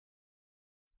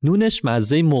نونش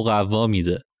مزه مقوا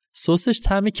میده، سسش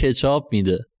طعم کچاپ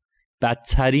میده.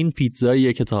 بدترین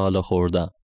پیتزاییه که تا حالا خوردم.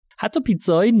 حتی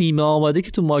پیتزاهای نیمه آماده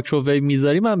که تو مایکروویو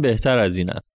میذاری من بهتر از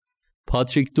اینن.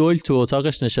 پاتریک دویل تو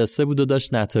اتاقش نشسته بود و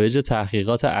داشت نتایج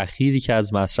تحقیقات اخیری که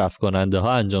از مصرف کننده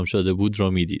ها انجام شده بود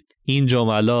رو میدید. این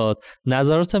جملات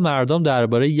نظرات مردم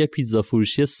درباره یک پیتزا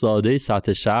فروشی ساده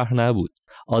سطح شهر نبود.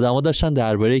 آدما داشتن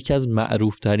درباره یکی از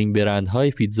معروف ترین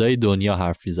برندهای پیتزای دنیا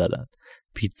حرف می‌زدن.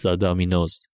 پیتزا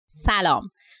دامینوز. سلام.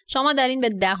 شما دارین به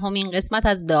 10مین قسمت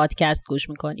از دادکست گوش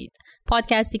میکنید.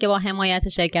 پادکستی که با حمایت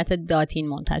شرکت داتین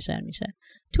منتشر میشه.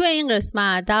 توی این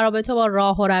قسمت در رابطه با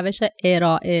راه و روش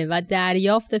ارائه و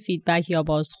دریافت فیدبک یا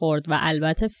بازخورد و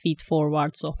البته فید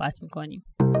فوروارد صحبت میکنیم.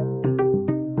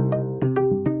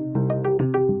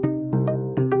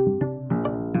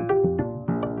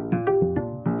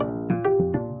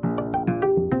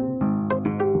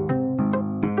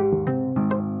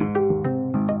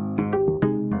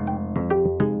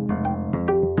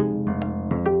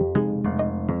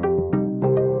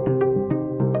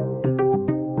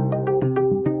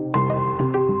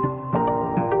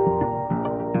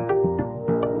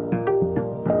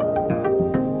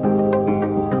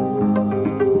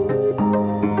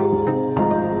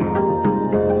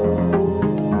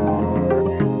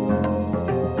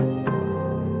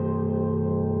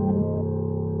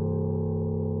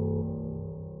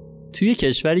 توی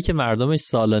کشوری که مردمش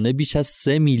سالانه بیش از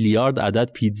 3 میلیارد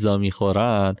عدد پیتزا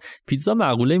میخورن، پیتزا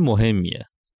مقوله مهمیه.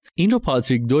 این رو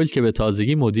پاتریک دویل که به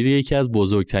تازگی مدیر یکی از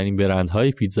بزرگترین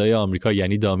برندهای پیتزای آمریکا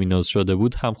یعنی دامینوز شده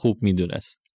بود هم خوب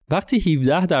میدونست. وقتی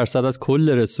 17% از کل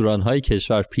رستوران‌های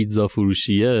کشور پیتزا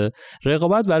فروشیه،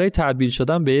 رقابت برای تبدیل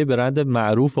شدن به یه برند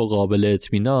معروف و قابل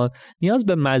اطمینان نیاز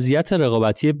به مزیت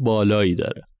رقابتی بالایی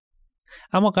داره.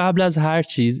 اما قبل از هر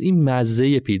چیز این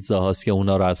مزه پیتزا هاست که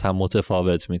اونا رو از هم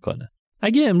متفاوت میکنه.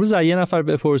 اگه امروز از یه نفر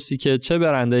بپرسی که چه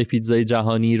برندهای پیتزای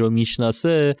جهانی رو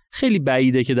میشناسه، خیلی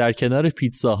بعیده که در کنار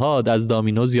پیتزا هات از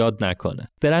دامینوز یاد نکنه.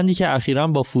 برندی که اخیراً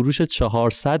با فروش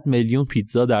 400 میلیون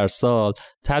پیتزا در سال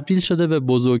تبدیل شده به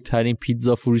بزرگترین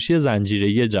پیتزا فروشی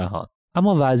زنجیره‌ای جهان.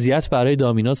 اما وضعیت برای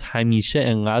دامینوز همیشه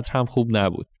انقدر هم خوب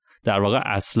نبود. در واقع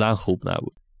اصلاً خوب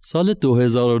نبود. سال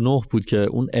 2009 بود که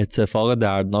اون اتفاق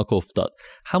دردناک افتاد.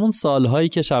 همون سالهایی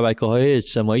که شبکه‌های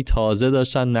اجتماعی تازه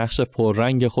داشتن نقش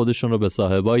پررنگ خودشون رو به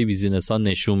صاحبای بیزینس‌ها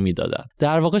نشون میدادن.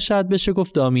 در واقع شاید بشه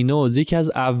گفت دامینوز یکی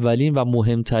از اولین و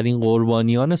مهمترین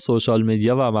قربانیان سوشال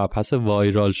مدیا و مبحث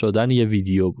وایرال شدن یه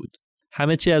ویدیو بود.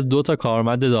 همه چی از 2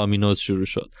 کارمند دامینوز شروع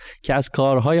شد که از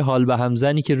کارهای حال به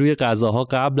همزنی که روی غذاها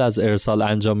قبل از ارسال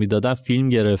انجام میدادن فیلم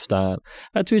گرفتن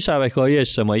و توی شبکه‌های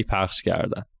اجتماعی پخش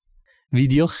کردن.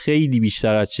 ویدیو خیلی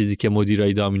بیشتر از چیزی که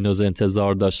مدیرای دامینوز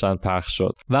انتظار داشتن پخش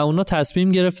شد و اونا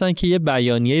تصمیم گرفتن که یه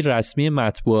بیانیه رسمی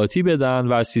مطبوعاتی بدن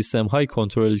و سیستم‌های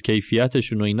کنترل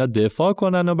کیفیتشون و اینا دفاع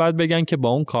کنن و بعد بگن که با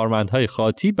اون کارمندهای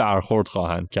خاطی برخورد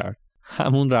خواهند کرد.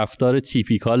 همون رفتار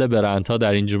تیپیکال برندها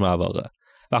در این جور مواقع.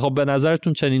 و خب به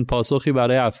نظرتون چنین پاسخی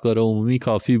برای افکار عمومی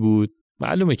کافی بود؟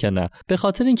 معلومه که نه. به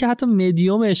خاطر اینکه حتی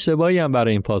مدیوم اشتباهی هم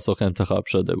برای این پاسخ انتخاب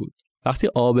شده بود. وقتی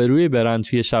آبروی برند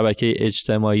توی شبکه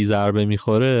اجتماعی ضربه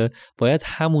میخوره، باید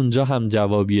همونجا هم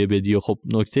جوابیه بدی. و خب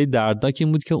نکته دردناک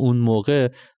این بود که اون موقع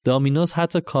دامینوز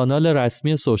حتی کانال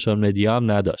رسمی سوشال مدیا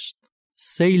هم نداشت.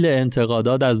 سیل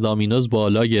انتقادات از دامینوز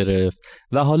بالا گرفت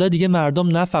و حالا دیگه مردم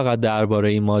نه فقط درباره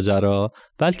این ماجرا،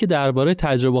 بلکه درباره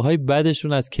تجربه‌های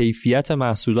بدشون از کیفیت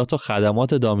محصولات و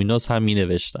خدمات دامینوز هم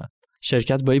می‌نوشتن.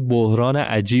 شرکت با یه بحران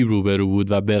عجیب روبرو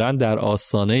بود و برند در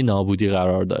آستانه نابودی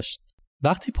قرار داشت.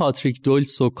 وقتی پاتریک دویل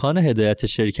سکان هدایت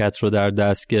شرکت رو در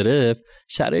دست گرفت،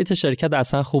 شرایط شرکت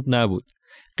اصلا خوب نبود.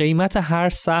 قیمت هر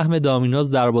سهم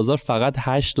دامینوز در بازار فقط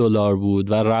 $8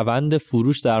 بود و روند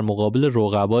فروش در مقابل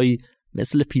رقبایی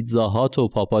مثل پیتزا هات و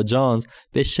پاپا جانز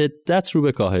به شدت رو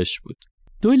به کاهش بود.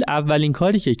 دویل اولین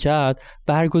کاری که کرد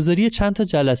برگزاری چند تا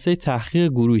جلسه تحقیق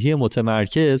گروهی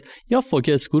متمرکز یا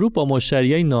فوکس گروپ با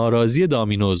مشتریای ناراضی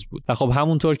دامینوز بود و خب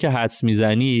همونطور که حدس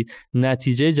میزنید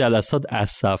نتیجه جلسات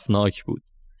اسفناک بود.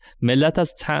 ملت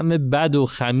از طعم بد و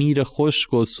خمیر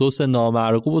خشک و سس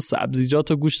نامرغوب و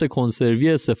سبزیجات و گوشت کنسروی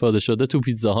استفاده شده تو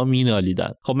پیتزاها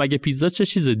مینالیدن. خب مگه پیتزا چه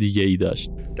چیز دیگه ای داشت؟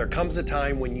 There comes a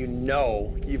time when you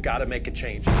know you've got to make a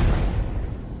change.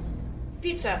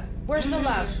 Pizza, where's the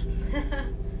love?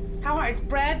 How hard?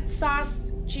 Bread, sauce,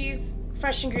 cheese,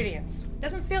 fresh ingredients.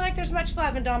 Doesn't feel like there's much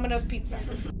love in Domino's pizza.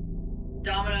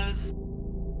 Domino's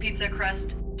pizza crust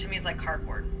to me is like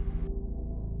cardboard.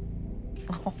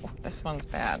 Oh, this one's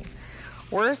bad.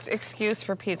 Worst excuse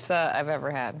for pizza I've ever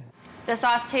had. The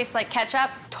sauce tastes like ketchup.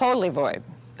 Totally void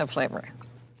of flavor.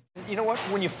 You know what?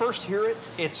 When you first hear it,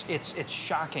 it's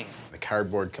shocking. The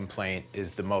cardboard complaint is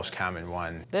the most common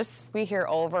one. This we hear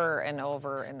over and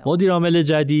over and over. مدیر عامل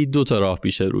جدید 2 راه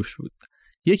پیش روش بود.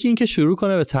 یکی این که شروع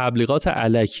کنه به تبلیغات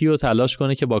الکی و تلاش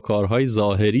کنه که با کارهای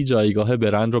ظاهری جایگاه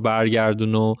برند رو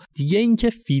برگردونه و دیگه این که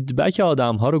فیدبک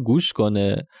آدم‌ها رو گوش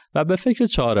کنه و به فکر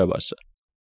چاره باشه.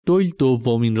 دویل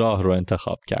دومین راه رو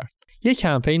انتخاب کرد. یک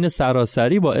کمپین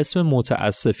سراسری با اسم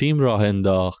متاسفیم راه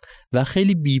انداخت و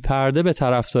خیلی بی‌پرده به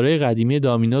طرفدارای قدیمی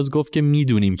دامینوز گفت که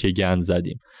میدونیم که گند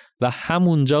زدیم و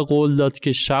همونجا قول داد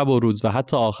که شب و روز و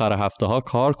حتی آخر هفته‌ها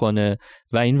کار کنه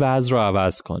و این وضع رو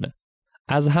عوض کنه.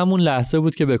 از همون لحظه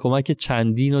بود که به کمک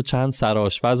چند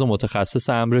سرآشپز و متخصص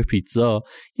امر پیتزا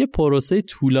یه پروسه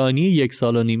طولانی 1.5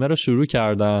 سال رو شروع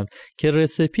کردن که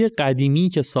رسیپی قدیمی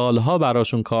که سالها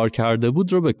براشون کار کرده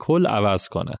بود رو به کل عوض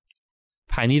کنه.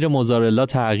 پنیر موزارلا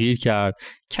تغییر کرد،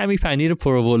 کمی پنیر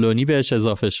پروولونی بهش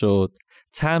اضافه شد،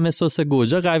 طعم سس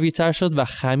گوجه قوی تر شد و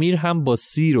خمیر هم با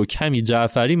سیر و کمی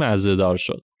جعفری مزه‌دار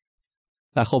شد.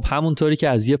 و خب همونطوری که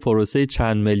از یه پروسه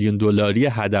چند میلیون دلاری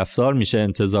هدفدار میشه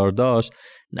انتظار داشت،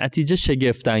 نتیجه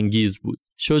شگفت‌انگیز بود.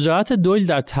 شجاعت دویل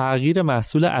در تغییر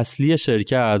محصول اصلی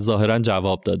شرکت ظاهراً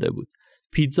جواب داده بود.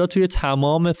 پیتزا توی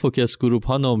تمام فوکس گروپ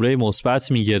ها نمره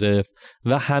مثبت میگرفت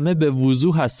و همه به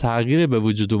وضوح از تغییر به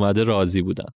وجود اومده راضی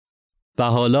بودن. و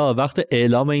حالا وقت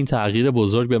اعلام این تغییر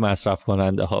بزرگ به مصرف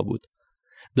کننده ها بود.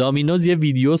 دامینوز یه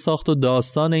ویدیو ساخت و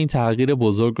داستان این تغییر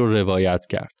بزرگ رو روایت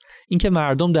کرد. اینکه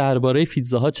مردم درباره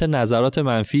پیتزاها چه نظرات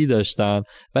منفی داشتن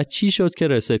و چی شد که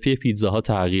رسیپی پیتزاها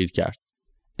تغییر کرد.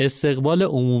 استقبال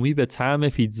عمومی به طعم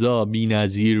پیتزا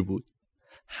بی‌نظیر بود.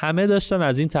 همه داشتن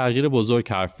از این تغییر بزرگ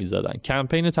حرف می‌زدن.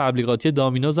 کمپین تبلیغاتی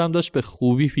دامینوز هم داشت به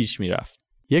خوبی پیش میرفت.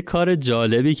 یک کار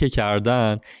جالبی که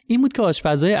کردن این بود که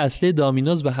آشپزای اصلی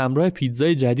دامینوز به همراه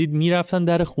پیتزای جدید میرفتن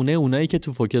در خونه اونایی که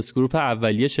تو فوکس گروپ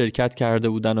اولیه شرکت کرده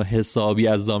بودن و حسابی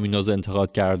از دامینوز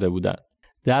انتقاد کرده بودن.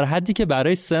 در حدی که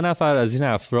برای 3 نفر از این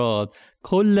افراد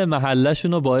کل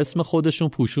محلشون رو با اسم خودشون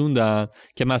پوشوندن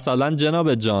که مثلا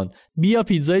جناب جان بیا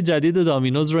پیتزای جدید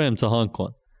دامینوز رو امتحان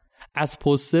کن. از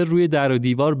پوستر روی در و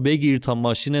دیوار بگیر تا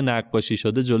ماشین نقاشی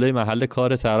شده جلوی محل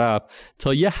کار طرف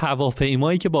تا یه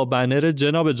هواپیمایی که با بنر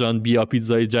جناب جان بیا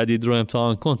پیتزای جدید رو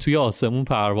امتحان کن توی آسمون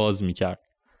پرواز میکرد.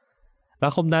 و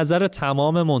خب نظر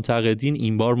تمام منتقدین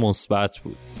این بار مثبت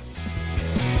بود.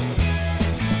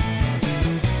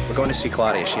 We're going to see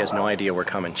Claudia. She has no idea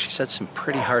we're coming. She said some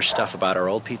pretty harsh stuff about our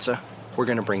old pizza. We're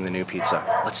going to bring the new pizza.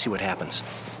 Let's see what happens.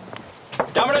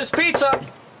 Domino's Pizza!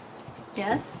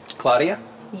 Yes? Claudia?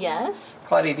 Yes?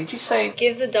 Claudia, did you say...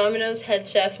 Give the Domino's head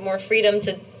chef more freedom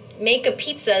to make a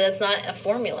pizza that's not a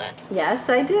formula. Yes,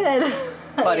 I did.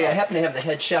 Claudia, I happen to have the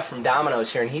head chef from Domino's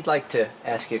here, and he'd like to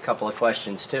ask you a couple of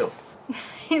questions, too.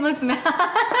 He looks mad.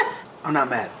 I'm not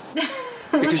mad.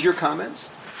 Because your comments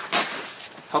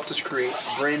helped us create a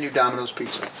brand new Domino's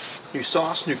pizza. New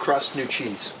sauce, new crust, new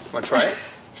cheese. Want to try it?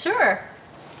 Sure.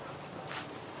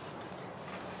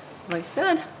 Looks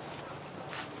good.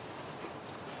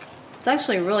 It's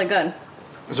actually really good.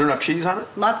 Is there enough cheese on it?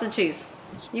 Lots of cheese.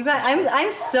 You guys,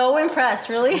 I'm so impressed,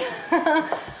 really.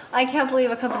 I can't believe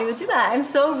a company would do that. I'm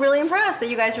so really impressed that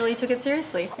you guys really took it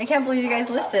seriously. I can't believe you guys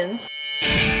listened.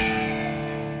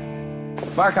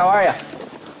 Mark, how are you?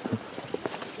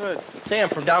 Good. Sam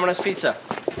from Domino's Pizza.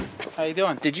 How you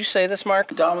doing? Did you say this, Mark?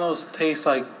 Domino's tastes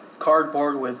like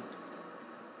cardboard with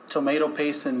tomato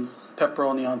paste and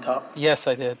pepperoni on top. Yes,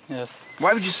 I did. Yes.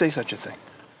 Why would you say such a thing?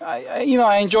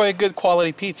 I enjoy a good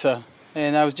quality pizza,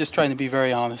 and I was just trying to be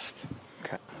very honest.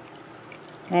 Okay.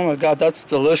 Oh my God, that's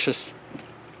delicious.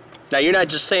 Now you're not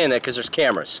just saying that because there's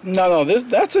cameras. No,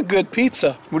 that's a good pizza.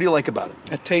 What do you like about it?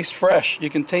 It tastes fresh. You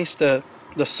can taste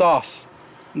the sauce,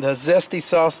 the zesty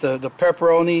sauce, the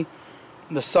pepperoni,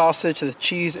 the sausage, the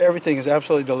cheese. Everything is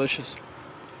absolutely delicious.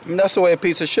 I mean, that's the way a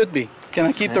pizza should be. Can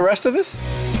I keep the rest of this?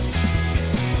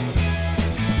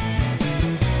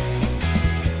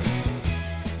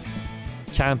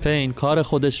 کمپین کار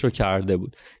خودش رو کرده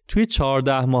بود. توی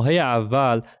 14 ماهه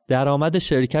اول درآمد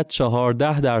شرکت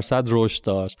 14% رشد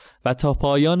داشت و تا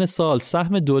پایان سال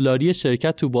سهم دلاری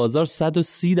شرکت تو بازار 130%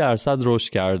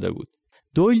 رشد کرده بود.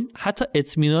 دویل حتی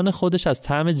اطمینان خودش از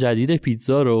طعم جدید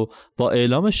پیتزا رو با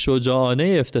اعلام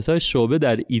شجاعانه افتتاح شعبه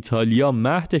در ایتالیا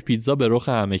مهد پیتزا به رخ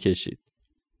همه کشید.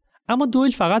 اما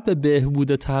دویل فقط به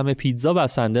بهبود طعم پیتزا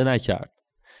بسنده نکرد.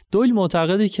 دویل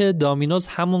معتقده که دامینوز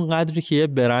همون قدری که یه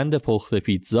برند پخت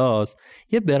پیتزاست،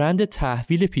 یه برند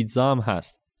تحویل پیتزا هم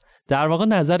هست. در واقع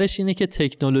نظرش اینه که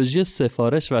تکنولوژی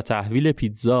سفارش و تحویل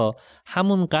پیتزا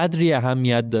همون قدری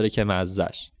اهمیت داره که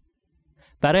مزه‌اش.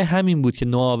 برای همین بود که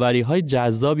نوآوری‌های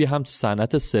جذابی هم تو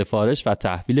صنعت سفارش و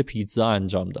تحویل پیتزا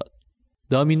انجام داد.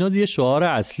 دامینوز یه شعار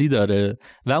اصلی داره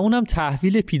و اونم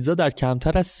تحویل پیتزا در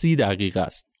کمتر از 30 دقیقه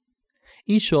است.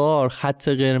 این شعار خط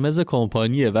قرمز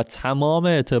کمپانیه و تمام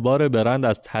اعتبار برند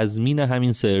از تضمین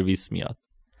همین سرویس میاد.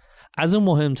 از اون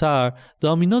مهمتر،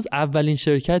 دامینوز اولین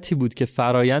شرکتی بود که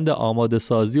فرایند آماده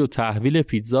سازی و تحویل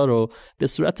پیتزا رو به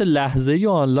صورت لحظه‌ای و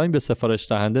آنلاین به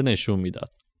سفارش دهنده نشون میداد.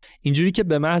 اینجوری که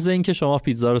به محض اینکه شما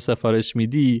پیتزا رو سفارش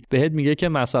میدی، بهت میگه که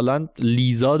مثلا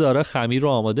لیزا داره خمیر رو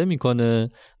آماده میکنه،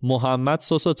 محمد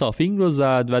سس و تاپینگ رو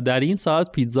زد و در این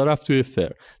ساعت پیتزا رفت توی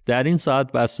فر، در این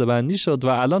ساعت بسته‌بندی شد و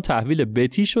الان تحویل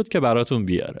بتی شد که براتون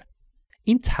بیاره.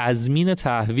 این تضمین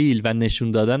تحویل و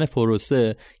نشون دادن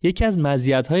پروسه یکی از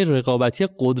مزیت‌های رقابتی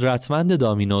قدرتمند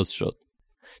دامینوز شد.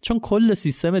 چون کل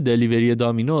سیستم دلیوری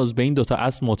دامینوز به این دوتا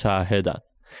اصل متعهدن.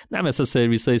 نه مثل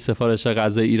سرویس‌های سفارش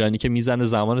غذای ایرانی که میزنه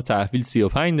زمان تحویل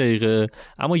 35 دقیقه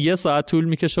اما 1 ساعت طول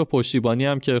میکشه و پشتیبانی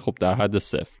هم که خب در حد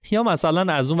 0. یا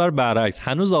مثلا از اونور برعکس،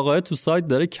 هنوز آقای تو سایت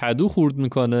داره کدو خورد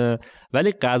میکنه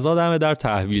ولی غذا دم در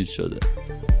تحویل شده.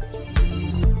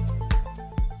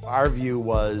 Our view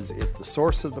was if the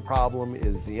source of the problem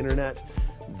is the internet,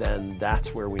 then that's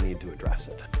where we need to address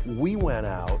it. We went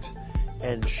out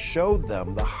and showed them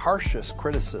the harshest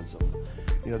criticism,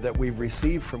 that we've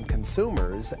received from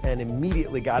consumers and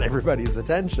immediately got everybody's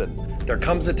attention. There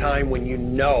comes a time when you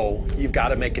know you've got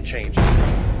to make a change.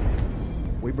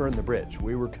 We burned the bridge.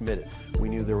 We were committed. We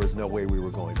knew there was no way we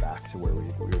were going back to where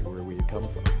we had come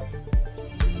from.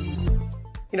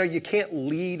 You can't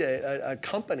lead a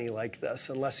company like this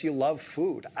unless you love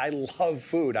food. I love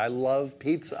food. I love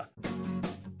pizza.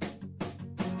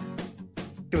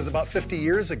 It was about 50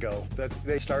 years ago that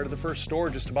they started the first store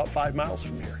just about 5 miles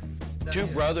from here. Two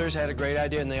brothers had a great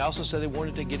idea, and they also said they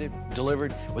wanted to get it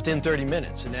delivered within 30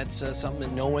 minutes, and that's something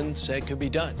that no one said could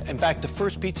be done. In fact, the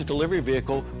first pizza delivery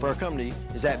vehicle for our company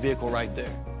is that vehicle right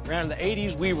there. Around the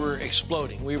 80s, we were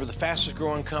exploding. We were the fastest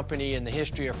growing company in the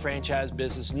history of franchise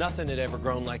business. Nothing had ever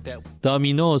grown like that.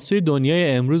 دامینوز توی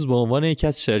دنیای امروز به عنوان یکی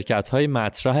از شرکت‌های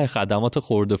مطرح خدمات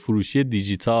خرده فروشی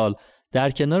دیجیتال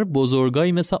در کنار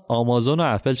بزرگایی مثل آمازون و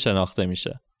اپل شناخته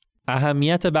میشه.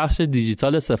 اهمیت بخش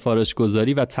دیجیتال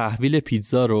سفارشگذاری و تحویل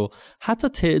پیتزا رو حتی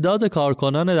تعداد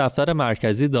کارکنان دفتر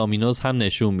مرکزی دامینوز هم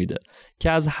نشون میده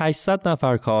که از 800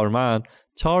 نفر کارمند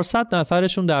 400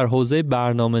 نفرشون در حوزه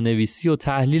برنامه نویسی و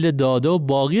تحلیل داده و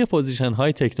باقی پوزیشن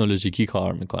های تکنولوژیکی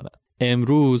کار میکنن.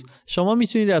 امروز شما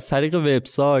میتونید از طریق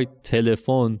وبسایت،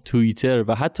 تلفن، توییتر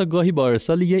و حتی گاهی با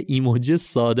ارسال یه ایموجی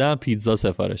ساده هم پیتزا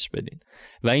سفارش بدین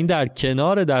و این در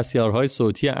کنار دستیارهای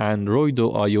صوتی اندروید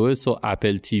و iOS و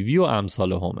اپل تیوی و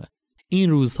امثال همه. این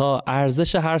روزها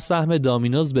ارزش هر سهم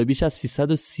دامینوز به بیش از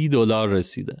 $330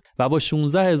 رسیده و با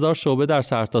 16,000 شعبه در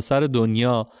سرتاسر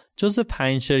دنیا جزو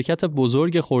 5 شرکت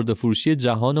بزرگ خرده فروشی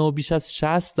جهان و بیش از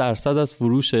 60% از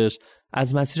فروشش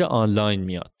از مسیر آنلاین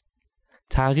میاد.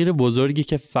 تغییر بزرگی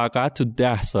که فقط تو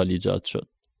 10 سال ایجاد شد.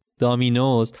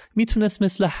 دامینوز میتونست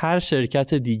مثل هر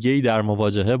شرکت دیگه‌ای در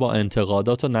مواجهه با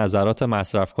انتقادات و نظرات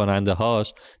مصرف کننده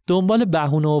هاش دنبال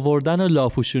بهونه آوردن و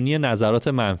لاپوشونی نظرات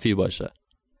منفی باشه.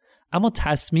 اما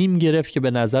تصمیم گرفت که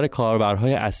به نظر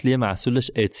کاربرهای اصلی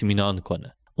محصولش اطمینان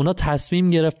کنه. اونا تصمیم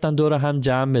گرفتن دور هم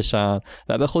جمع بشن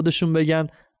و به خودشون بگن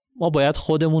ما باید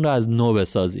خودمون رو از نو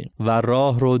بسازیم و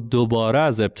راه رو دوباره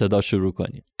از ابتدا شروع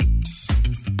کنیم.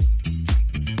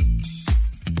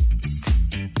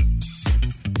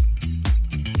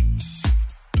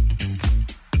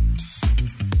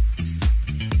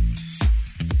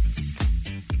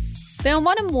 به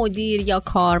عنوان مدیر یا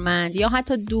کارمند یا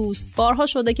حتی دوست بارها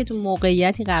شده که تو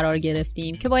موقعیتی قرار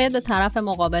گرفتیم که باید به طرف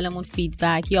مقابلمون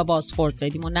فیدبک یا بازخورد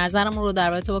بدیم و نظرمون رو در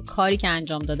رابطه با کاری که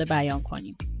انجام داده بیان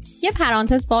کنیم. یه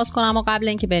پرانتز باز کنم و قبل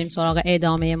اینکه بریم سراغ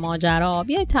ادامه ماجرا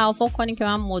بیایید توافق کنیم که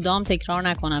من مدام تکرار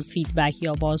نکنم فیدبک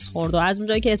یا بازخورد و از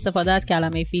اونجایی که استفاده از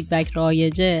کلمه فیدبک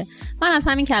رایجه من از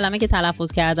همین کلمه که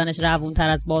تلفظ کردنش روونتر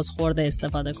از بازخورد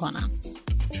استفاده کنم.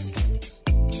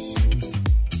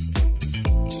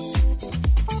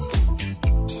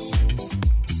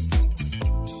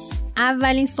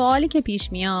 اولین سوالی که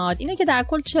پیش میاد اینه که در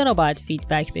کل چرا باید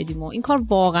فیدبک بدیم و این کار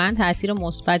واقعا تاثیر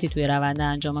مثبتی توی روند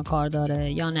انجام کار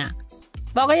داره یا نه؟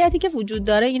 واقعیتی که وجود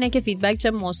داره اینه که فیدبک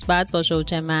چه مثبت باشه و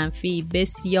چه منفی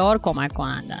بسیار کمک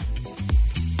کننده است.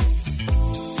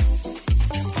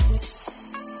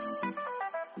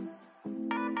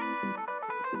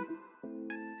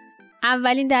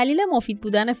 اولین دلیل مفید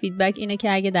بودن فیدبک اینه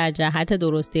که اگه در جهت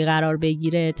درستی قرار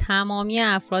بگیره تمامی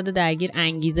افراد درگیر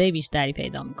انگیزه بیشتری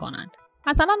پیدا میکنند.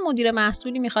 مثلا مدیر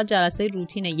محصولی میخواد جلسه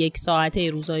روتین 1 ساعته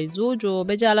روزهای زوج رو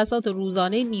به جلسات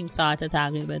روزانه نیم ساعته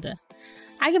تغییر بده.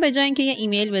 اگه به جای اینکه یه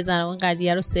ایمیل بزنه و این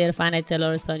قضیه رو صرفاً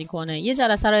اطلاع رسانی کنه، یه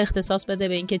جلسه رو اختصاص بده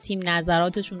به اینکه تیم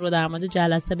نظراتشون رو در مورد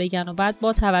جلسه بگن و بعد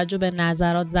با توجه به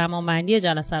نظرات زمانبندی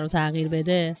جلسه رو تغییر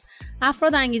بده،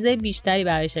 افراد انگیزه بیشتری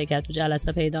برای شرکت تو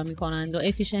جلسه پیدا می‌کنند و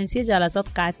افیشنسی جلسات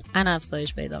قطعاً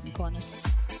افزایش پیدا می‌کنه.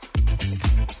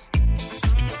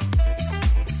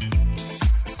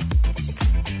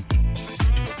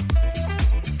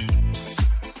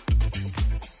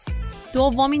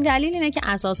 دومین دلیل اینه که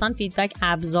اساساً فیدبک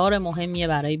ابزار مهمیه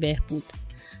برای بهبود.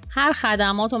 هر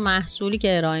خدمات و محصولی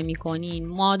که ارائه میکنین،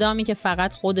 مادامی که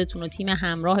فقط خودتون و تیم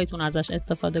همراهتون ازش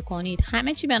استفاده کنید،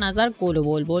 همه چی به نظر گل و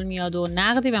بلبل میاد و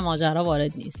نقدی به ماجرا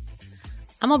وارد نیست.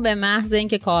 اما به محض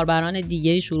اینکه کاربران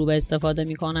دیگه‌ای شروع به استفاده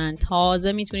میکنن،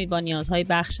 تازه میتونید با نیازهای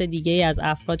بخش دیگه‌ای از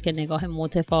افراد که نگاه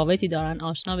متفاوتی دارن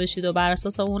آشنا بشید و بر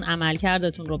اساس اون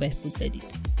عملکردتون رو بهبود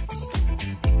بدید.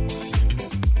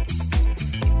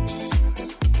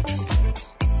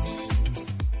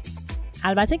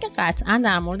 البته که قطعاً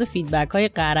در مورد فیدبک های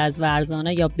غرض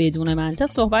ورزانه یا بدون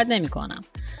منطق صحبت نمی کنم.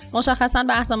 مشخصاً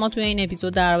بحث ما توی این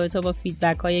اپیزود در رابطه با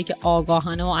فیدبک هایی که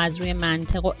آگاهانه و از روی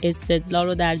منطق و استدلال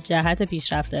رو در جهت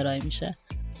پیشرفت ارائه میشه.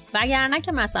 وگرنه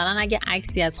که مثلا اگه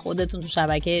عکسی از خودتون تو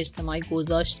شبکه اجتماعی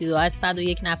گذاشتید و از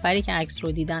 101 نفری که عکس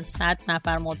رو دیدن 100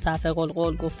 نفر متفق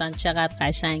القول گفتن چقدر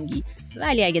قشنگی،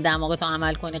 ولی اگه دماغتو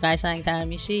عمل کنی قشنگتر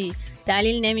میشی،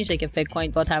 دلیل نمیشه که فکر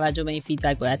کنید با توجه به این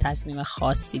فیدبک باید تصمیم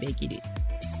خاصی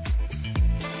بگیرید.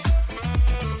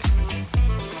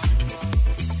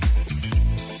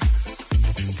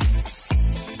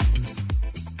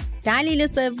 دلیل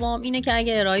سوم اینه که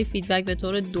اگه ارائه فیدبک به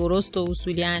طور درست و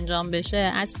اصولی انجام بشه،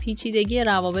 از پیچیدگی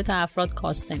روابط افراد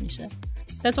کاسته میشه.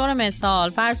 به طور مثال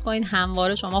فرض کنید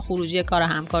همواره شما خروجی کار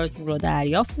همکارتون رو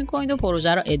دریافت میکنید و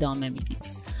پروژه رو ادامه میدید.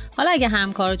 حالا اگه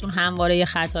همکارتون همواره یه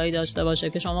خطایی داشته باشه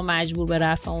که شما مجبور به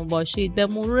رفع اون باشید، به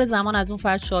مرور زمان از اون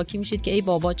فرد شاکی میشید که ای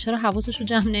بابا چرا حواسش رو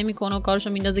جمع نمیکنه و کارشو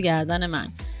میندازه گردن من.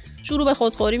 شروع به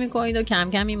خودخوری میکنید و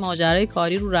کم کم این ماجرای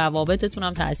کاری رو روابطتون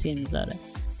هم تاثیر میذاره.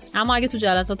 اما اگه تو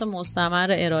جلسات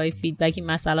مستمر ارائه فیدبک این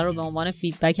مسئله رو به عنوان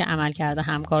فیدبک عملکرد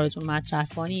همکارتون مطرح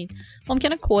کنید،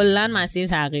 ممکنه کلاً مسیر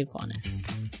تغییر کنه.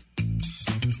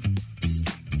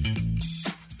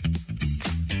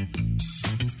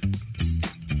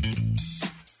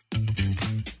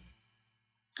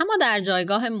 اما در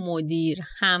جایگاه مدیر،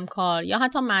 همکار یا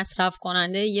حتی مصرف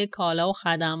کننده یک کالا و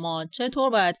خدمات چطور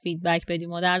باید فیدبک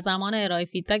بدیم و در زمان ارائه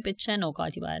فیدبک به چه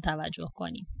نکاتی باید توجه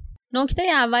کنیم؟ نکته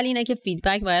اول اینه که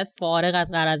فیدبک باید فارغ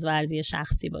از غرض ورزی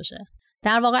شخصی باشه.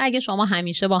 در واقع اگه شما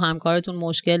همیشه با همکارتون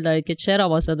مشکل دارید که چرا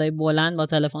با صدای بلند با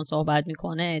تلفن صحبت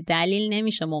میکنه، دلیل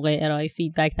نمیشه موقع ارائه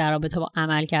فیدبک در رابطه با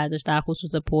عملکردش در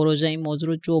خصوص پروژه این موضوع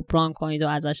رو جبران کنید و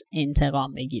ازش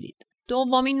انتقام بگیرید.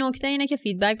 دومین نکته اینه که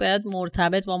فیدبک باید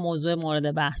مرتبط با موضوع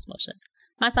مورد بحث باشه.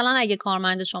 مثلا اگه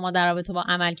کارمند شما در رابطه با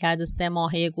عملکرد 3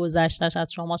 ماهه گذشته‌اش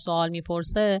از شما سوال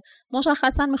میپرسه،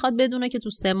 مشخصاً میخواد بدونه که تو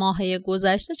 3 ماهه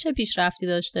گذشته چه پیشرفتی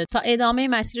داشته تا ادامه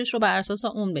مسیرش رو بر اساس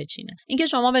اون بچینه. اینکه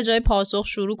شما به جای پاسخ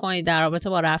شروع کنید در رابطه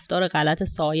با رفتار غلط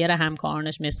سایر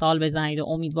همکارانش مثال بزنید و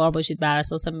امیدوار باشید بر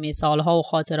اساس مثال‌ها و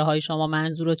خاطره‌های شما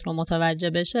منظورتون رو متوجه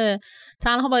بشه،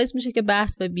 تنها باعث میشه که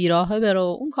بحث به بیراهه بره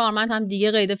و اون کارمند هم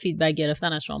دیگه قید فیدبک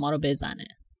گرفتن از شما رو بزنه.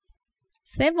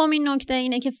 سومین نکته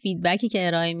اینه که فیدبکی که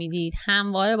ارائه میدید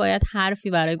همواره باید حرفی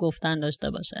برای گفتن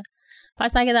داشته باشه.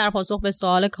 پس اگه در پاسخ به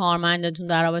سوال کارمندتون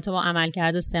در رابطه با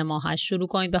عملکرد 3 ماهش شروع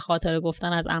کنید به خاطر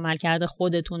گفتن از عملکرد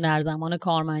خودتون در زمان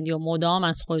کارمندی و مدام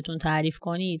از خودتون تعریف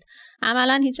کنید،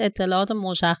 عملاً هیچ اطلاعات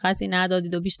مشخصی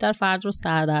ندادید و بیشتر فرد رو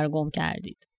سردرگم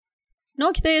کردید.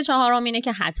 نکته چهارم اینه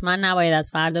که حتما نباید از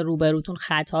فرد روبروتون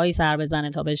خطایی سر بزنه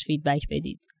تا بهش فیدبک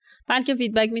بدید. بلکه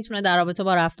فیدبک میتونه در رابطه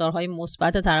با رفتارهای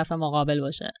مثبت طرف مقابل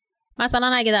باشه.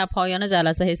 مثلا اگه در پایان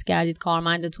جلسه حس کردید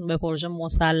کارمندتون به پروژه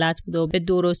مسلط بوده و به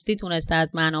درستی تونسته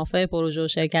از منافع پروژه و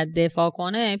شرکت دفاع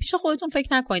کنه، پیش خودتون فکر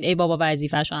نکنید ای بابا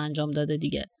وظیفه‌شو انجام داده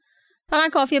دیگه.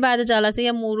 فقط کافیه بعد جلسه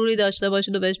یه مروری داشته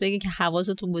باشید و بهش بگید که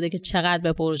حواستون بوده که چقدر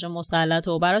به پروژه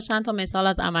مسلطه و براش چند تا مثال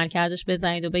از عملکردش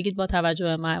بزنید و بگید با توجه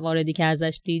به مواردی که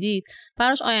ازش دیدید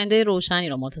براش آینده روشنی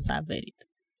رو متصورید.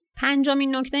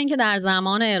 پنجمین نکته این که در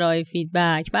زمان ارائه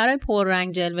فیدبک برای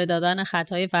پررنگ جلوه دادن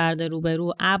خطای فرد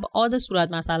روبرو ابعاد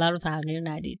صورت مسئله رو تغییر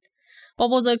ندید. با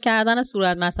بزرگ کردن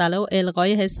صورت مسئله و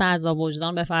القای حس عذاب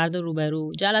وجدان به فرد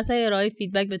روبرو، جلسه ارائه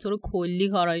فیدبک به طور کلی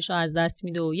کاراییش رو از دست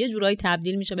میده و یه جورایی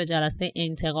تبدیل میشه به جلسه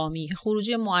انتقامی که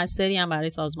خروجی موثری هم برای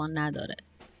سازمان نداره.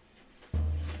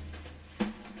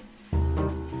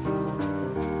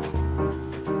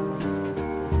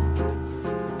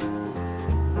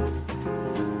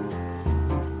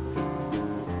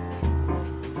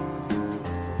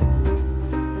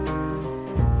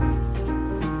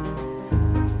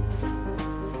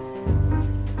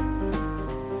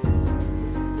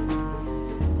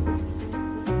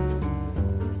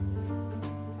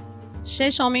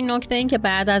 ششمین نکته این که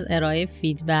بعد از ارائه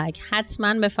فیدبک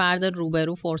حتما به فرد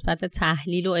روبرو فرصت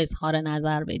تحلیل و اظهار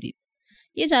نظر بدید.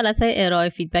 یه جلسه ارائه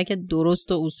فیدبک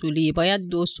درست و اصولی باید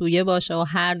دو سویه باشه و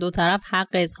هر دو طرف حق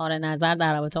اظهار نظر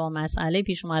در رابطه با مسئله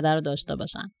پیش اومده رو داشته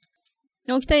باشن.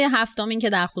 نکته هفتم این که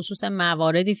در خصوص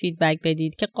مواردی فیدبک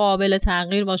بدید که قابل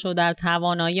تغییر باشه و در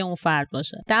توانایی اون فرد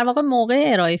باشه. در واقع موقع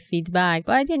ارائه فیدبک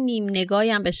باید یه نیم نگاهی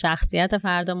هم به شخصیت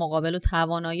فرد مقابل و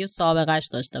توانایی و سابقه‌اش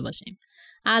داشته باشیم.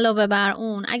 علاوه بر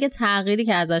اون اگه تغییری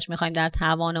که ازش میخوایم در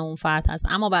توان اون فرد هست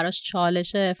اما براش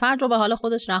چالشه، فرد رو به حال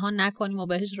خودش رها نکنیم و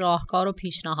بهش راهکار و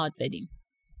پیشنهاد بدیم.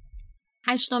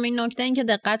 هشتمین نکته این که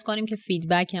دقت کنیم که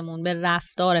فیدبکمون به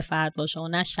رفتار فرد باشه و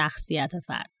نه شخصیت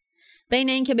فرد. بین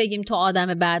این که بگیم تو آدم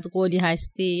بدقولی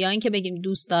هستی یا این که بگیم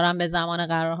دوست دارم به زمان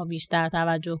قرارها بیشتر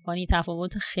توجه کنی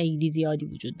تفاوت خیلی زیادی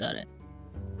وجود داره.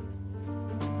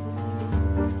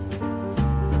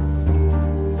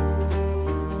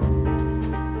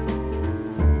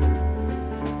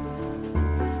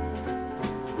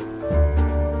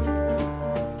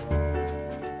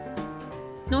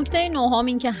 نکته نهم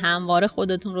این که همواره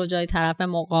خودتون رو جای طرف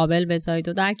مقابل بذارید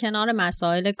و در کنار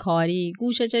مسائل کاری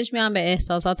گوش چشمی هم به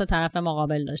احساسات طرف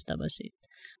مقابل داشته باشید.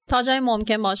 تا جای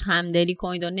ممکن باش همدلی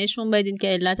کنید و نشون بدید که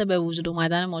علت به وجود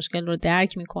اومدن مشکل رو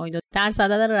درک میکنید و در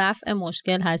صدد رفع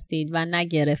مشکل هستید و نه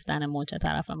گرفتن مچ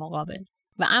طرف مقابل.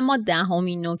 و اما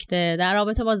دهمین نکته در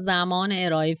رابطه با زمان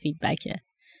ارائه فیدبکه.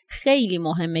 خیلی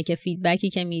مهمه که فیدبکی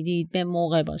که میدید به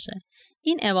موقع باشه.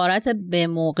 این عبارت به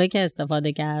موقع که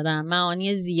استفاده کردم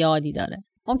معانی زیادی داره.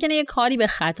 ممکنه یه کاری به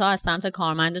خطا از سمت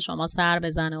کارمند شما سر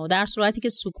بزنه و در صورتی که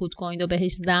سکوت کنید و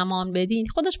بهش زمان بدین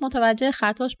خودش متوجه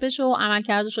خطاش بشه و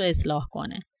عملکردش رو اصلاح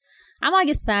کنه. اما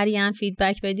اگه سریعا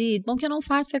فیدبک بدید ممکنه اون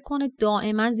فرد فکر کنه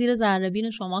دائما زیر ذره بین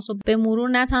شماست و به مرور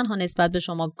نه تنها نسبت به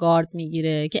شما گارد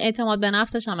میگیره که اعتماد به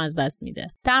نفسش هم از دست میده.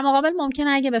 در مقابل ممکنه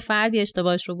اگه به فردی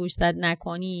اشتباهش رو گوشزد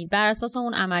نکنید بر اساس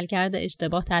اون عملکرد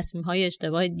اشتباه تصمیم‌های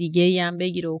اشتباه دیگه‌ای هم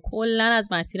بگیره و کلاً از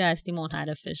مسیر اصلی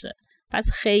منحرف بشه. پس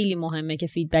خیلی مهمه که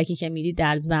فیدبکی که میدید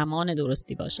در زمان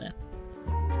درستی باشه.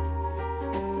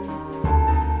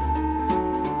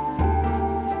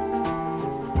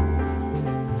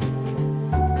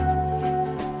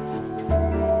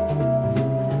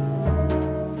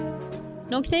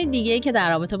 نکته دیگه‌ای که در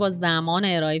رابطه با زمان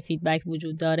ارائه فیدبک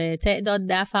وجود داره تعداد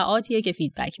دفعاتیه که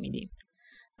فیدبک میدیم.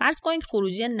 فرض کنید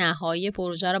خروجی نهایی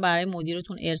پروژه رو برای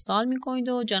مدیرتون ارسال میکنید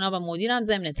و جناب مدیر هم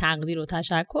ضمن تقدیر و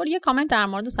تشکر یه کامنت در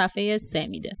مورد صفحه 3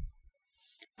 میده.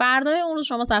 فردای اون روز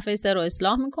شما صفحه 3 رو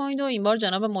اصلاح میکنید و این بار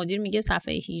جناب مدیر میگه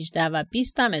صفحه 18 و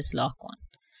 20 هم اصلاح کن.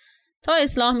 تا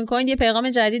اصلاح میکنید یه پیغام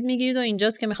جدید میگیرید و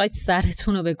اینجاست که میخواید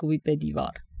سرتون رو بکوبید به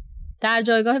دیوار. در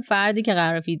جایگاه فردی که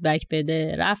قرار فیدبک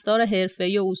بده، رفتار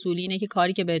حرفه‌ای و اصولی اینه که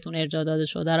کاری که بهتون ارجاع داده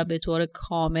شده رو به طور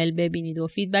کامل ببینید و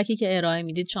فیدبکی که ارائه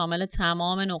میدید شامل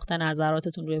تمام نقطه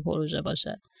نظراتتون روی پروژه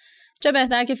باشه. چه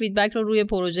بهتر که فیدبک رو روی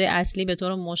پروژه اصلی به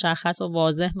طور مشخص و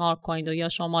واضح مارک کنید و یا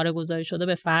شماره گذاری شده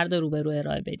به فرد روبرو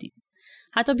ارائه بدید.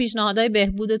 حتی پیشنهادهای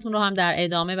بهبودتون رو هم در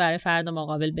ادامه برای فرد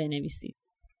مقابل بنویسید.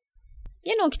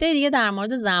 یه نکته دیگه در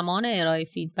مورد زمان ارائه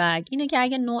فیدبک اینه که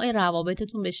اگه نوع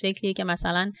روابطتون به شکلیه که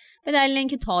مثلا به دلیل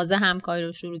اینکه تازه همکاری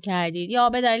رو شروع کردید یا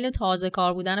به دلیل تازه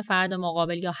کار بودن فرد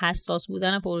مقابل یا حساس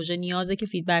بودن پروژه نیازه که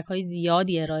فیدبک های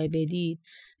زیادی ارائه بدید،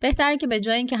 بهتره که به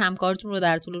جای اینکه همکارتون رو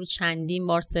در طول روز چندین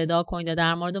بار صدا کنید و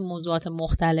در مورد موضوعات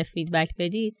مختلف فیدبک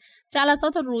بدید،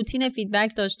 جلسات روتین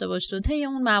فیدبک داشته باشید و طی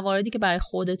اون مواردی که برای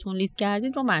خودتون لیست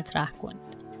کردید رو مطرح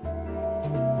کنید.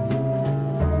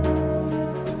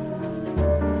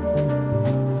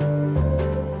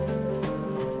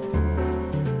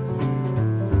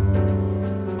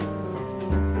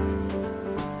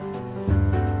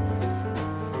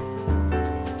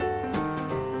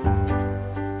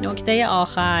 نکته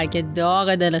آخر که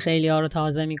داغ دل خیلی‌ها رو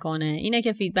تازه میکنه اینه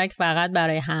که فیدبک فقط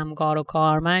برای همکار و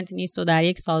کارمند نیست و در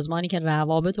یک سازمانی که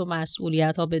روابط و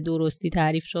مسئولیت‌ها به درستی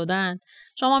تعریف شدن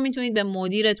شما میتونید به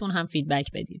مدیرتون هم فیدبک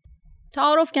بدید.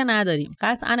 تعارف که نداریم،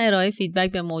 قطعاً ارائه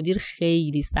فیدبک به مدیر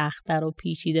خیلی سخت‌تر و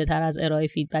پیچیده‌تر از ارائه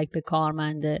فیدبک به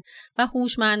کارمنده و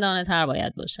هوشمندانه‌تر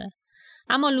باید باشه.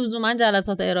 اما لزوما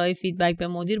جلسات ارائه فیدبک به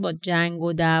مدیر با جنگ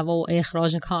و دعوا و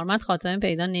اخراج کارمند خاتمه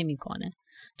پیدا نمی‌کنه.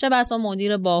 چه بسا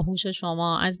مدیر باهوش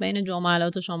شما از بین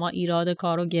جملات شما ایراد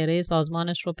کار و گره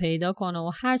سازمانش رو پیدا کنه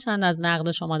و هر چند از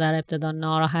نقد شما در ابتدا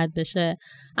ناراحت بشه،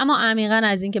 اما عمیقاً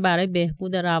از این که برای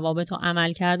بهبود روابط و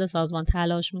عملکرد سازمان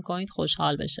تلاش میکنید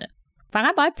خوشحال بشه.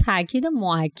 فقط باید تاکید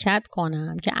موکد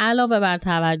کنم که علاوه بر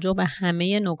توجه به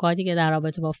همه نکاتی که در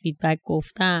رابطه با فیدبک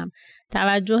گفتم،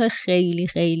 توجه خیلی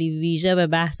خیلی ویژه به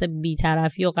بحث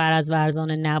بی‌طرفی و غرض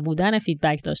ورزانه نبودن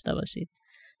فیدبک داشته باشید.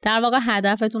 در واقع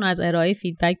هدفتون از ارائه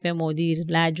فیدبک به مدیر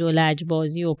لج و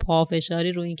لجبازی و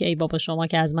پافشاری رو این که ای بابا شما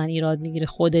که از من ایراد میگیری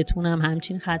خودتون هم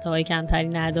همچین خطاهای کمتری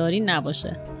ندارین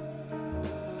نباشه.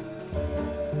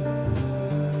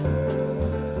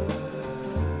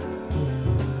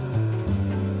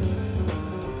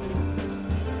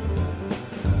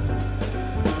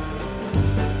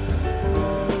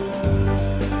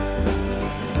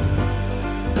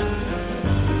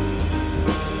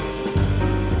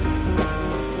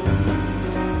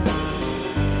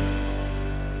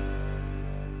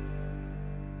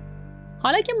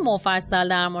 حالا که مفصل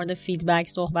در مورد فیدبک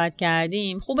صحبت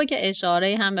کردیم، خوبه که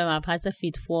اشاره هم به مبحث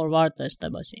فید فوروارد داشته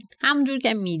باشیم. همونجور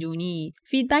که میدونید،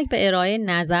 فیدبک به ارائه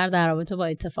نظر در رابطه با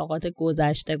اتفاقات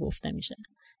گذشته گفته میشه.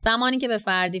 زمانی که به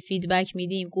فردی فیدبک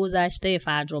میدیم، گذشته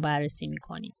فرد رو بررسی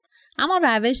میکنیم. اما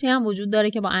روشی هم وجود داره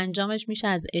که با انجامش میشه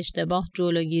از اشتباه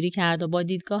جلوگیری کرد و با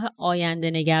دیدگاه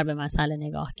آینده نگر به مسئله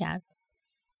نگاه کرد.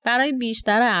 برای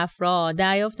بیشتر افراد،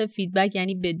 دریافت فیدبک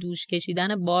یعنی به دوش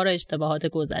کشیدن بار اشتباهات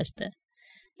گذشته.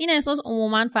 این احساس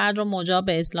عموماً فرد رو مجاب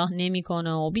به اصلاح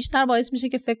نمی‌کنه و بیشتر باعث میشه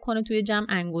که فکر کنه توی جمع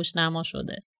انگشت نما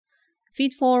شده.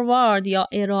 فید فوروارد یا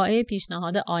ارائه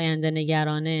پیشنهاد آینده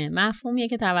نگرانه مفهومیه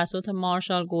که توسط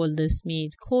مارشال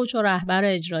گولدسمیت، کوچ و رهبر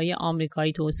اجرایی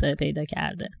آمریکایی توسعه پیدا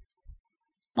کرده.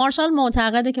 مارشال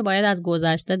معتقده که باید از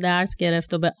گذشته درس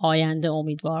گرفت و به آینده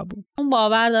امیدوار بود. اون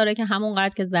باور داره که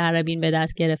همونقدر که ذره‌بین به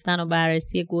دست گرفتن و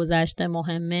بررسی گذشته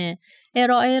مهمه،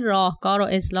 ارائه راهکار و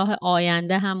اصلاح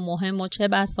آینده هم مهم و چه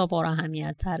بسا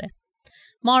پراهمیت تره.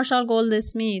 مارشال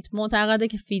گولدسمیت معتقده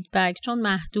که فیدبک چون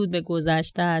محدود به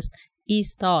گذشته است،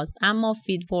 ایستاست، اما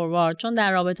فید فوروارد چون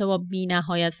در رابطه با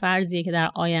بی‌نهایت فرضیه که در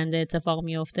آینده اتفاق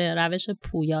میفته، روش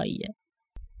پویاییه.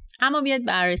 اما بیاید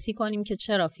بررسی کنیم که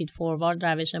چرا فید فوروارد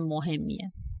روش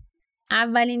مهمیه.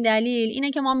 اولین دلیل اینه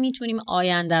که ما میتونیم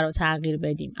آینده رو تغییر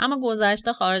بدیم، اما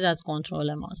گذشته خارج از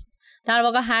کنترل ماست. در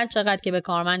واقع هر چقدر که به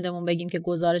کارمندمون بگیم که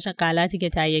گزارش غلطی که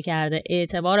تهیه کرده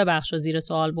اعتبار بخش رو زیر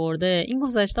سوال برده، این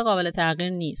گذشته قابل تغییر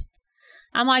نیست.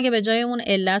 اما اگه به جای اون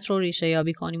علت رو ریشه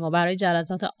یابی کنیم و برای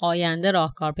جلسات آینده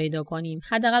راهکار پیدا کنیم،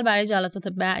 حداقل برای جلسات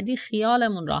بعدی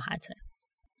خیالمون راحته.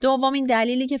 دومین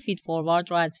دلیلی که فید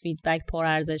فوروارد رو از فیدبک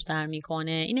پرارزش‌تر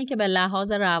میکنه اینه که به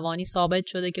لحاظ روانی ثابت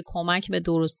شده که کمک به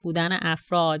درست بودن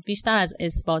افراد بیشتر از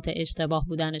اثبات اشتباه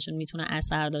بودنشون میتونه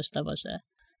اثر داشته باشه.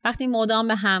 وقتی مدام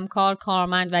به همکار،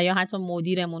 کارمند و یا حتی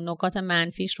مدیرمون نکات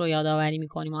منفیش رو یادآوری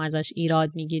میکنیم و ازش ایراد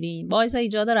میگیریم، باعث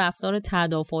ایجاد رفتار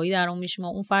تدافعی در اون میشیم و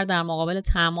اون فرد در مقابل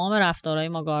تمام رفتارهای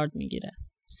ما گارد میگیره.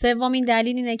 سومین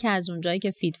دلیل اینه که از اونجایی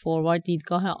که فید فوروارد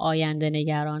دیدگاه آینده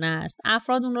نگرانه است،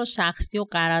 افراد اون رو شخصی و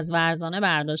غرض ورزانه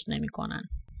برداشت نمی‌کنن.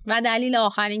 و دلیل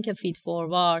آخر این که فید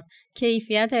فوروارد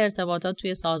کیفیت ارتباطات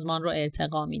توی سازمان رو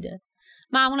ارتقا میده.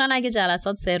 معمولاً اگه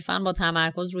جلسات صرفاً با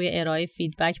تمرکز روی ارائه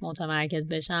فیدبک متمرکز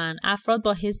بشن، افراد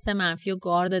با حس منفی و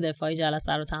گارد دفاعی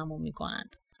جلسه رو تموم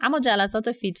می‌کنند. اما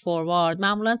جلسات فید فوروارد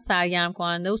معمولاً سرگرم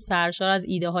کننده و سرشار از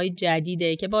ایده های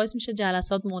جدیده که باعث میشه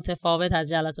جلسات متفاوت از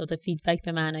جلسات فیدبک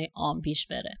به معنای عام پیش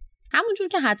بره. همونجور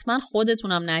که حتما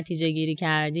خودتونم نتیجه گیری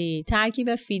کردی،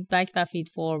 ترکیب فیدبک و فید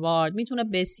فوروارد میتونه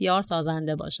بسیار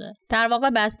سازنده باشه. در واقع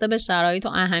بسته به شرایط و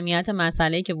اهمیت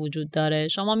مسئله‌ای که وجود داره،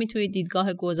 شما میتونید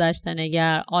دیدگاه گذشته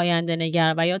نگر، آینده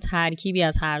نگر و یا ترکیبی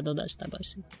از هر دو داشته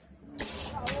باشید.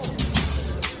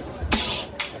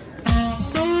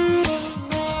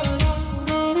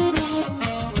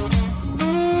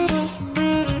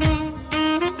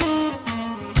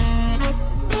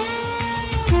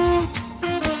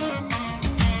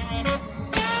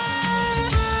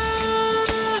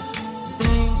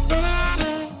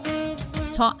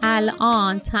 تا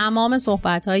الان تمام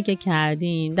صحبت‌هایی که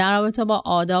کردیم در رابطه با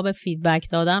آداب فیدبک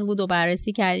دادن بود و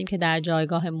بررسی کردیم که در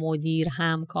جایگاه مدیر،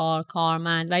 همکار،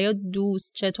 کارمند و یا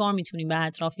دوست چطور میتونیم به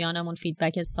اطرافیانمون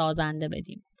فیدبک سازنده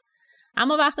بدیم.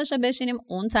 اما وقتشه بشینیم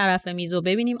اون طرف میز و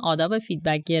ببینیم آداب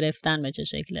فیدبک گرفتن به چه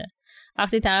شکله.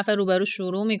 وقتی طرف روبرو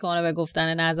شروع میکنه به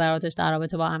گفتن نظراتش در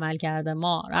رابطه با عملکرد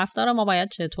ما، رفتار ما باید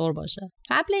چطور باشه؟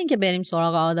 قبل اینکه بریم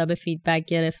سراغ آداب فیدبک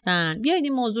گرفتن، بیایید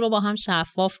این موضوع رو با هم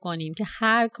شفاف کنیم که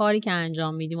هر کاری که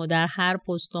انجام میدیم و در هر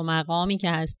پست و مقامی که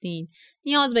هستیم،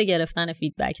 نیاز به گرفتن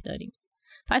فیدبک داریم.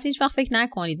 پس هیچ وقت فکر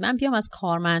نکنید من بیام از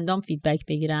کارمندام فیدبک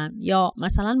بگیرم یا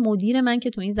مثلا مدیر من که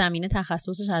تو این زمینه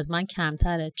تخصصش از من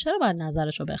کمتره، چرا باید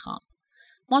نظرشو بخوام؟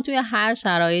 ما توی هر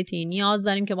شرایطی نیاز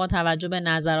داریم که با توجه به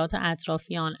نظرات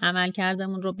اطرافیان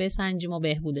عملکردمون رو بسنجیم و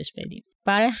بهبودش بدیم.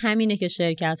 برای همینه که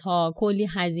شرکت‌ها کلی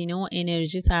هزینه و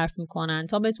انرژی صرف می‌کنن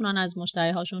تا بتونن از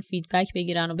مشتری‌هاشون فیدبک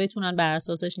بگیرن و بتونن بر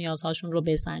اساسش نیازهاشون رو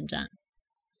بسنجن.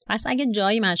 پس اگه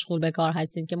جایی مشغول به کار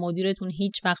هستید که مدیرتون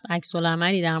هیچ وقت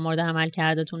عکس‌العملی در مورد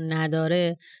عملکردتون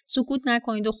نداره، سکوت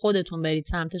نکنید و خودتون برید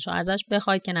سمتش و ازش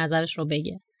بخواید که نظرش رو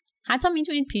بگه. حتی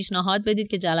میتونید پیشنهاد بدید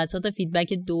که جلسات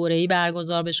فیدبک دوره‌ای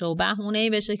برگزار بشه و بهونه‌ای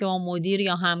بشه که با مدیر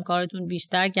یا همکارتون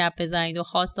بیشتر گپ بزنید و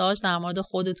خواسته‌هاش در مورد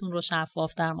خودتون رو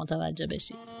شفاف‌تر متوجه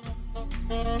بشید.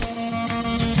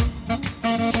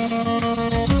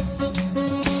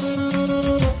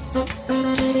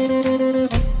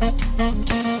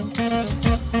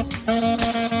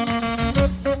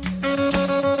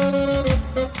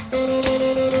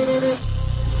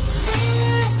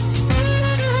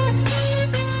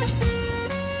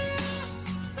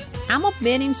 اما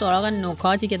بریم سراغ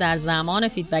نکاتی که در زمان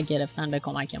فیدبک گرفتن به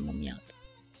کمکمون میاد.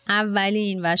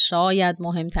 اولین و شاید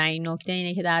مهمترین نکته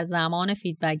اینه که در زمان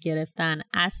فیدبک گرفتن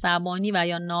عصبانی و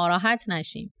یا ناراحت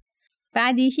نشیم.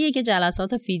 بدیهیه که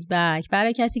جلسات فیدبک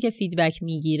برای کسی که فیدبک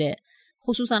میگیره،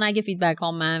 خصوصا اگه فیدبک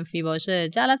ها منفی باشه،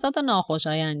 جلسات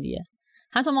ناخوشایندیه.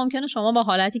 حتی ممکنه شما با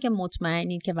حالتی که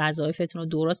مطمئنید که وظایفتون رو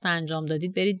درست انجام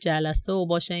دادید برید جلسه و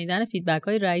با شنیدن فیدبک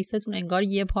های رئیستون انگار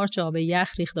یه پارچه آب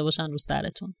یخ ریخته باشن رو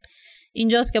سرتون.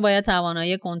 اینجاست که باید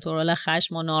توانایی کنترل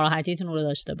خشم و ناراحتیتون رو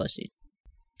داشته باشید.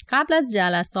 قبل از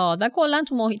جلسات و کلا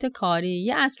تو محیط کاری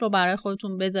یه اصل رو برای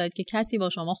خودتون بذارید که کسی با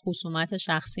شما خصومت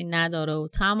شخصی نداره و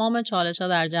تمام چالش‌ها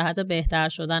در جهت بهتر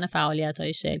شدن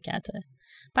فعالیت‌های شرکته.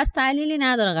 پس دلیلی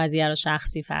نداره قضیه رو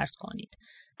شخصی فرض کنید.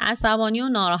 عصبانی و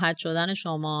ناراحت شدن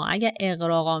شما اگه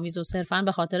اغراق‌آمیز و صرفاً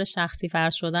به خاطر شخصی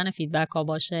فرض شدن فیدبک ها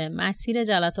باشه، مسیر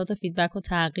جلسات فیدبک رو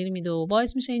تغییر میده و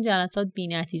باعث میشه این جلسات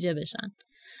بی‌نتیجه بشن.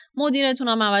 مدیرتون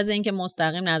هم عوض این که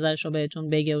مستقیم نظرش رو بهتون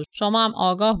بگه و شما هم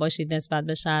آگاه باشید نسبت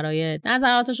به شرایط،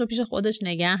 نظراتش رو پیش خودش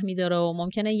نگه میداره و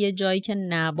ممکنه یه جایی که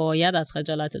نباید از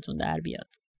خجالتتون در بیاد.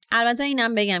 البته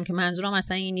اینم بگم که منظورم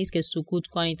اصلا این نیست که سکوت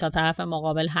کنید تا طرف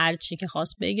مقابل هر چی که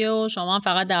خواست بگه و شما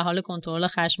فقط در حال کنترل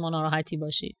خشم و ناراحتی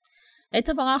باشید.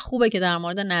 اتفاقا خوبه که در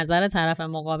مورد نظر طرف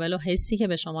مقابل و حسی که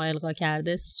به شما القا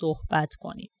کرده صحبت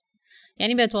کنید.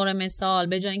 یعنی به طور مثال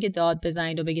به جای اینکه داد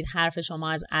بزنید و بگید حرف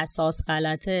شما از اساس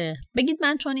غلطه، بگید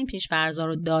من چون این پیش‌فرضا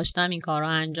رو داشتم این کار رو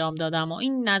انجام دادم و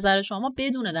این نظر شما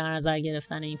بدون در نظر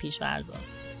گرفتن این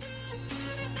پیش‌فرضاست.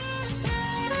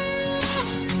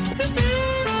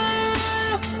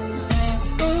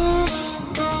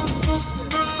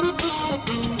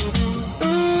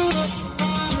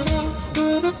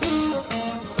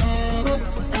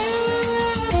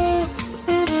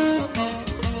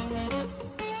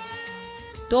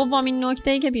 دومین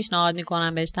نکته‌ای که پیشنهاد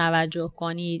می‌کنم بهش توجه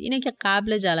کنید اینه که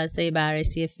قبل جلسه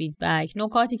بررسی فیدبک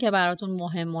نکاتی که براتون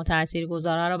مهم و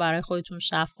تاثیرگذاره رو برای خودتون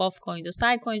شفاف کنید و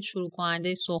سعی کنید شروع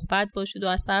کننده صحبت باشید و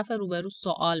از طرف روبرو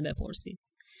سوال بپرسید.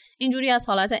 اینجوری از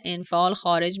حالت انفعال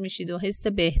خارج میشید و حس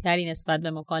بهتری نسبت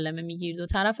به مکالمه میگیرید و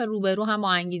طرف روبرو هم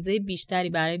با انگیزه بیشتری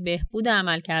برای بهبود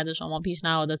عملکرد شما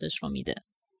پیشنهاداتش رو میده.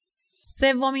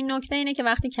 سومین نکته اینه که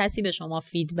وقتی کسی به شما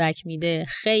فیدبک میده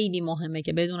خیلی مهمه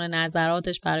که بدون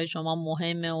نظراتش برای شما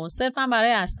مهمه و صرفا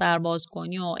برای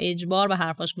اثربازکنی و اجبار به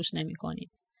حرفاش گوش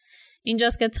نمی‌کنید.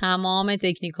 اینجاست که تمام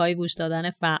تکنیک‌های گوش دادن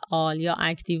فعال یا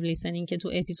اکتیو لیسنینگ که تو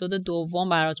اپیزود دوم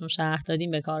براتون شرح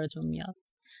دادیم به کارتون میاد.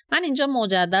 من اینجا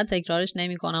مجدد تکرارش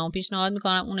نمی‌کنم و پیشنهاد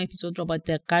می‌کنم اون اپیزود رو با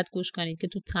دقت گوش کنید که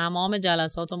تو تمام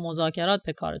جلسات و مذاکرات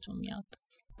به کارتون میاد.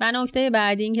 و نکته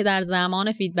بعدی این که در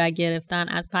زمان فیدبک گرفتن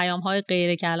از پیام‌های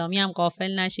غیر کلامی هم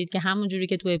غافل نشید که همونجوری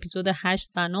که تو اپیزود 8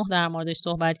 و 9 در موردش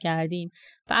صحبت کردیم،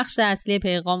 بخش اصلی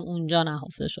پیغام اونجا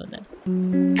نهفته شده.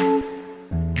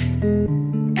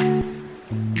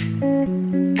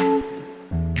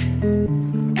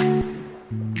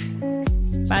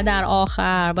 و در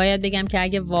آخر باید بگم که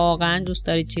اگه واقعا دوست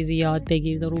دارید چیزی یاد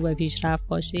بگیرید و رو به پیشرفت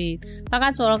باشید،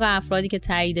 فقط سراغ افرادی که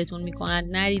تاییدتون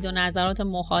میکنند نرید و نظرات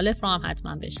مخالف رو هم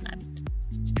حتما بشنوید.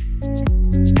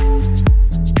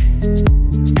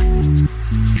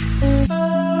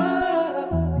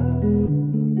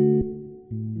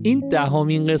 این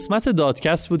 10مین قسمت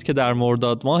دادکست بود که در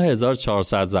مرداد ماه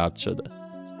 1400 ضبط شده.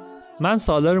 من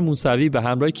سالار موسوی به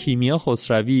همراه کیمیا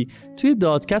خسروی توی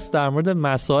دادکست در مورد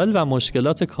مسائل و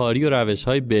مشکلات کاری و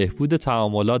روش‌های بهبود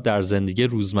تعاملات در زندگی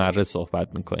روزمره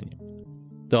صحبت می‌کنیم.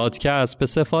 دادکست به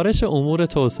سفارش امور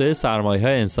توسعه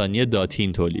سرمایه‌های انسانی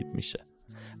داتین تولید میشه.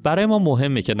 برای ما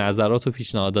مهمه که نظرات و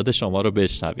پیشنهادات شما رو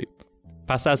بشنویم.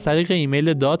 پس از طریق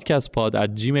ایمیل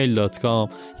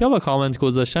dadcastpod@gmail.com یا با کامنت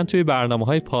گذاشتن توی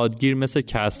برنامه‌های پادگیر مثل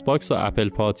کست باکس و اپل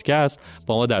پادکست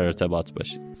با ما در ارتباط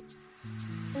باشید.